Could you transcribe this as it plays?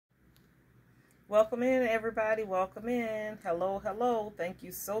Welcome in, everybody. Welcome in. Hello, hello. Thank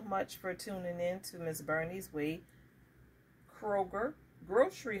you so much for tuning in to Miss Bernie's Way Kroger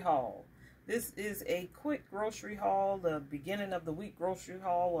grocery haul. This is a quick grocery haul, the beginning of the week grocery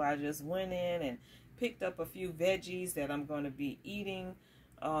haul, where I just went in and picked up a few veggies that I'm going to be eating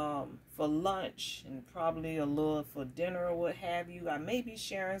for lunch and probably a little for dinner or what have you. I may be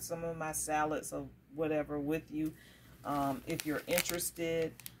sharing some of my salads or whatever with you if you're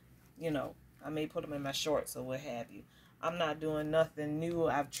interested. You know, I may put them in my shorts or what have you. I'm not doing nothing new.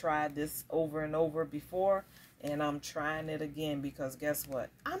 I've tried this over and over before, and I'm trying it again because guess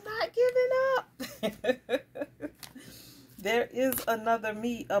what? I'm not giving up. There is another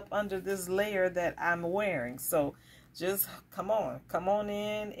me up under this layer that I'm wearing. So just come on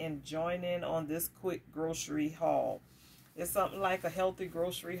in and join in on this quick grocery haul. It's something like a healthy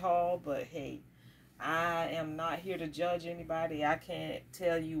grocery haul, but hey, I am not here to judge anybody. I can't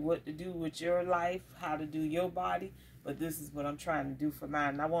tell you what to do with your life, how to do your body, but this is what I'm trying to do for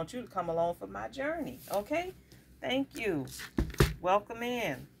mine. And I want you to come along for my journey, okay? Thank you. Welcome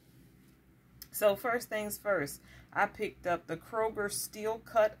in. So first things first, I picked up the Kroger steel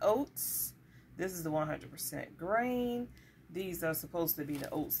cut oats. This is the 100% grain. These are supposed to be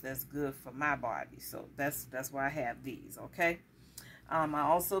the oats that's good for my body. So that's why I have these, okay? I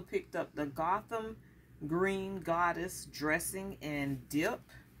also picked up the Gotham Green Goddess dressing and dip.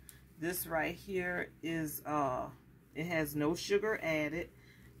 This right here is it has no sugar added,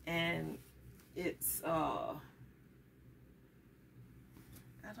 and it's I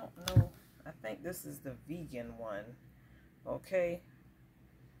don't know, I think this is the vegan one, okay?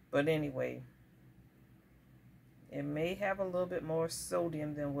 But anyway, it may have a little bit more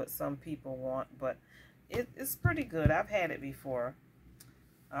sodium than what some people want, but it's pretty good. I've had it before.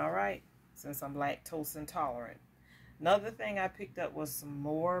 All right, since I'm lactose intolerant. Another thing I picked up was some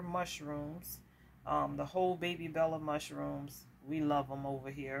more mushrooms. The whole baby Bella mushrooms. We love them over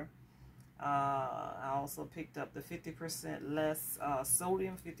here. I also picked up the 50% less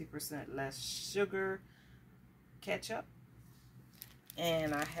sodium, 50% less sugar ketchup.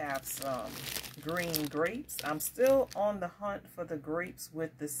 And I have some green grapes. I'm still on the hunt for the grapes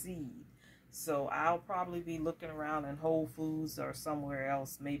with the seed. So I'll probably be looking around in Whole Foods or somewhere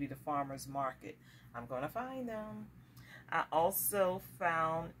else, maybe the farmer's market. I'm going to find them. I also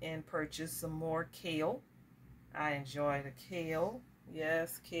found and purchased some more kale. I enjoy the kale.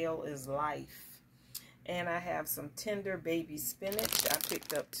 Yes, kale is life. And I have some tender baby spinach. I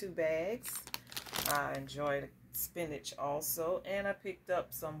picked up 2 bags. I enjoy the spinach also. And I picked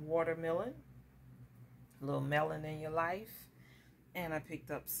up some watermelon. A little melon in your life. And I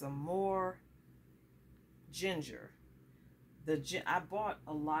picked up some more ginger. I bought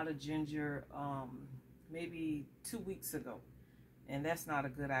a lot of ginger maybe 2 weeks ago, and that's not a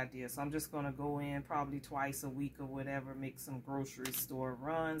good idea. So I'm just going to go in probably twice a week or whatever, make some grocery store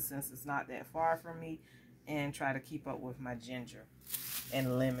runs since it's not that far from me, and try to keep up with my ginger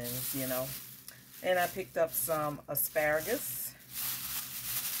and lemons, you know. And I picked up some asparagus.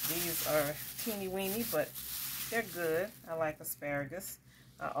 These are teeny weeny, but they're good. I like asparagus.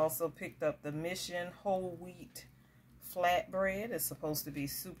 I also picked up the Mission whole wheat flatbread. It's supposed to be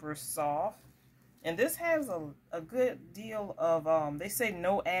super soft. And this has a good deal of, they say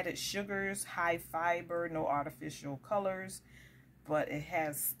no added sugars, high fiber, no artificial colors. But it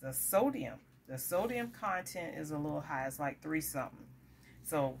has the sodium. The sodium content is a little high. It's like 3 something.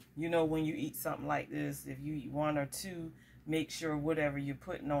 So, you know, when you eat something like this, if you eat 1 or 2, make sure whatever you're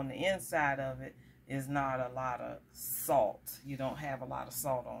putting on the inside of it is not a lot of salt. You don't have a lot of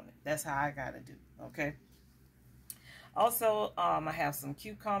salt on it. That's how I got to do, okay? Also, I have some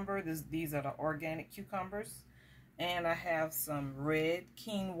cucumber. These are the organic cucumbers. And I have some red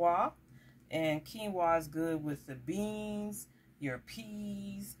quinoa. And quinoa is good with the beans, your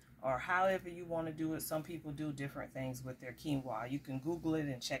peas, or however you want to do it. Some people do different things with their quinoa. You can Google it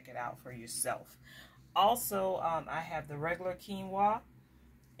and check it out for yourself. Also, I have the regular quinoa.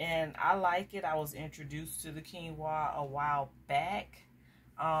 And I like it. I was introduced to the quinoa a while back.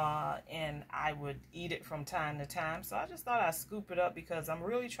 And I would eat it from time to time. So I just thought I'd scoop it up because I'm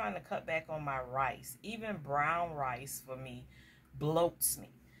really trying to cut back on my rice. Even brown rice for me bloats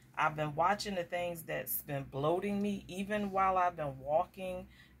me. I've been watching the things that's been bloating me even while I've been walking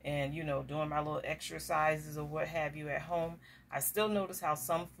and, you know, doing my little exercises or what have you at home. I still notice how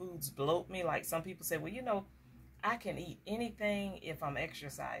some foods bloat me. Like some people say, well, you know, I can eat anything if I'm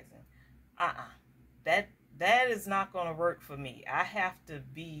exercising. That is not going to work for me. I have to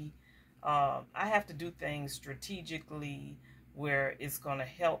do things strategically where it's going to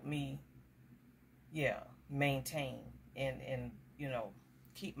help me, maintain and you know,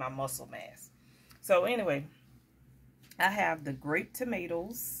 keep my muscle mass. So anyway, I have the grape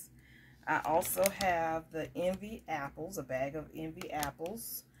tomatoes. I also have the Envy apples, a bag of Envy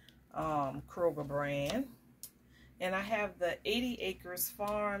apples, Kroger brand. And I have the 80 Acres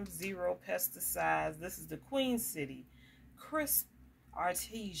Farm Zero Pesticides. This is the Queen City crisp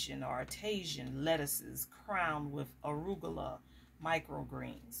artesian lettuces crowned with arugula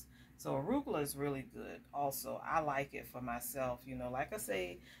microgreens. So arugula is really good. Also, I like it for myself. You know, like I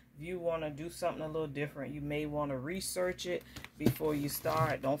say, if you want to do something a little different, you may want to research it before you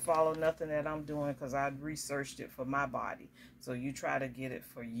start. Don't follow nothing that I'm doing because I researched it for my body. So you try to get it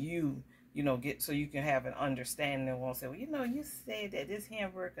for you, you know, get so you can have an understanding and won't say, well, you know, you said that this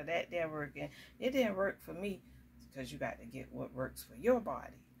didn't work or that didn't work, and it didn't work for me, because you got to get what works for your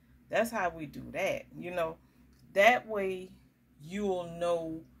body. That's how we do that, you know. That way you'll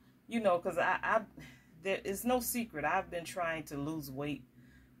know, you know, because there is no secret. I've been trying to lose weight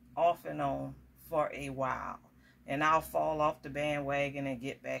off and on for a while, and I'll fall off the bandwagon and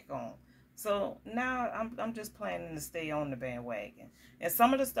get back on. So now I'm just planning to stay on the bandwagon. And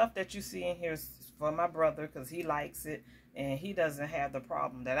some of the stuff that you see in here is for my brother because he likes it and he doesn't have the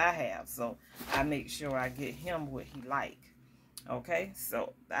problem that I have. So I make sure I get him what he like. Okay,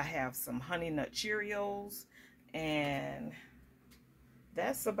 so I have some Honey Nut Cheerios, and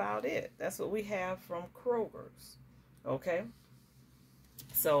that's about it. That's what we have from Kroger's. Okay,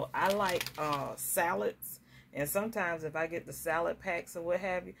 so I like salads, and sometimes if I get the salad packs or what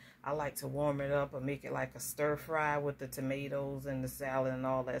have you, I like to warm it up or make it like a stir fry with the tomatoes and the salad and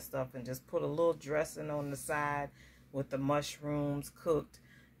all that stuff, and just put a little dressing on the side with the mushrooms cooked.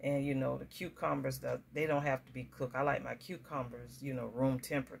 And, you know, the cucumbers, they don't have to be cooked. I like my cucumbers, you know, room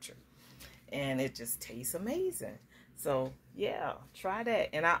temperature. And it just tastes amazing. So, yeah, try that.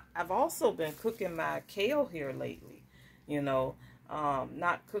 And I've also been cooking my kale here lately. You know,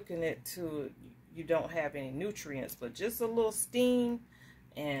 not cooking it to you don't have any nutrients, but just a little steam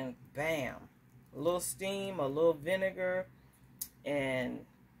and bam. A little steam, a little vinegar, and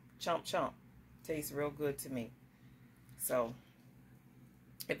chomp chomp. Tastes real good to me. So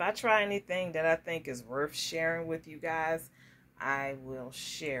if I try anything that I think is worth sharing with you guys, I will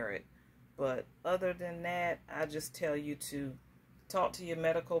share it. But other than that, I just tell you to talk to your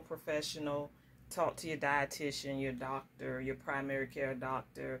medical professional, talk to your dietitian, your doctor, your primary care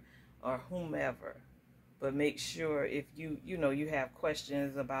doctor, or whomever. But make sure if you have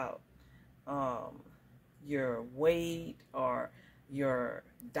questions about your weight or your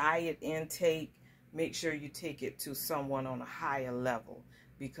diet intake, make sure you take it to someone on a higher level,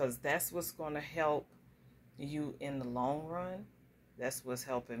 because that's what's going to help you in the long run. That's what's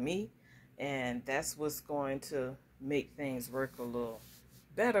helping me, and that's what's going to make things work a little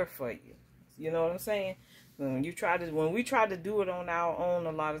better for you. You know what I'm saying? When we try to do it on our own,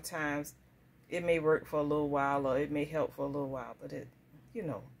 a lot of times it may work for a little while, or it may help for a little while, but it, you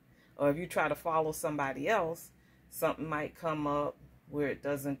know, or if you try to follow somebody else, something might come up where it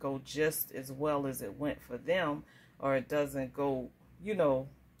doesn't go just as well as it went for them, or it doesn't go, you know,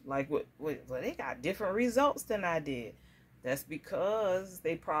 like well, they got different results than I did. That's because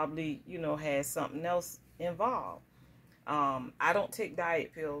they probably, you know, had something else involved. I don't take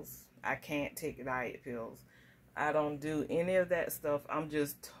diet pills. I can't take diet pills. I don't do any of that stuff. I'm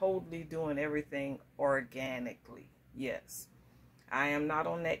just totally doing everything organically. Yes. I am not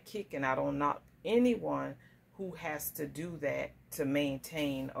on that kick, and I don't knock anyone who has to do that to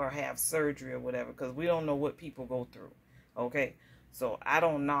maintain or have surgery or whatever, because we don't know what people go through. Okay? So I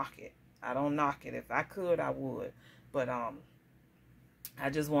don't knock it. I don't knock it. If I could, I would. But I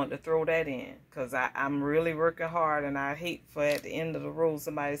just wanted to throw that in, because I'm really working hard, and I hate for at the end of the road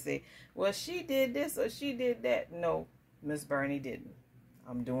somebody say, well, she did this or she did that. No, Miss Bernie didn't.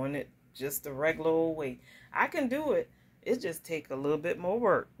 I'm doing it just the regular old way. I can do it. It just take a little bit more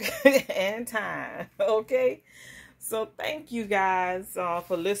work and time. Okay? So thank you guys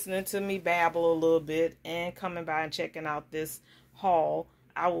for listening to me babble a little bit and coming by and checking out this haul.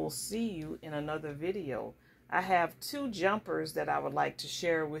 I will see you in another video. I have 2 jumpers that I would like to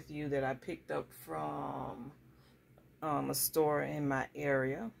share with you that I picked up from a store in my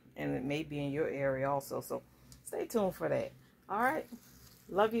area, and it may be in your area also, so stay tuned for that. All right,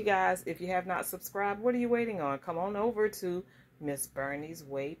 love you guys. If you have not subscribed, what are you waiting on? Come on over to Miss Bernie's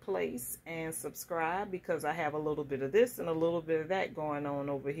Way Place and subscribe, because I have a little bit of this and a little bit of that going on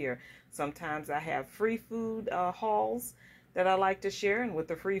over here. Sometimes I have free food hauls that I like to share, and with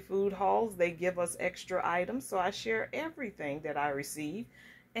the free food hauls, they give us extra items, so I share everything that I receive.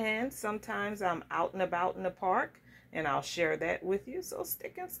 And sometimes I'm out and about in the park, and I'll share that with you, so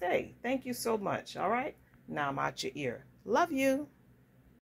stick and stay. Thank you so much. All right, now I'm out your ear. Love you.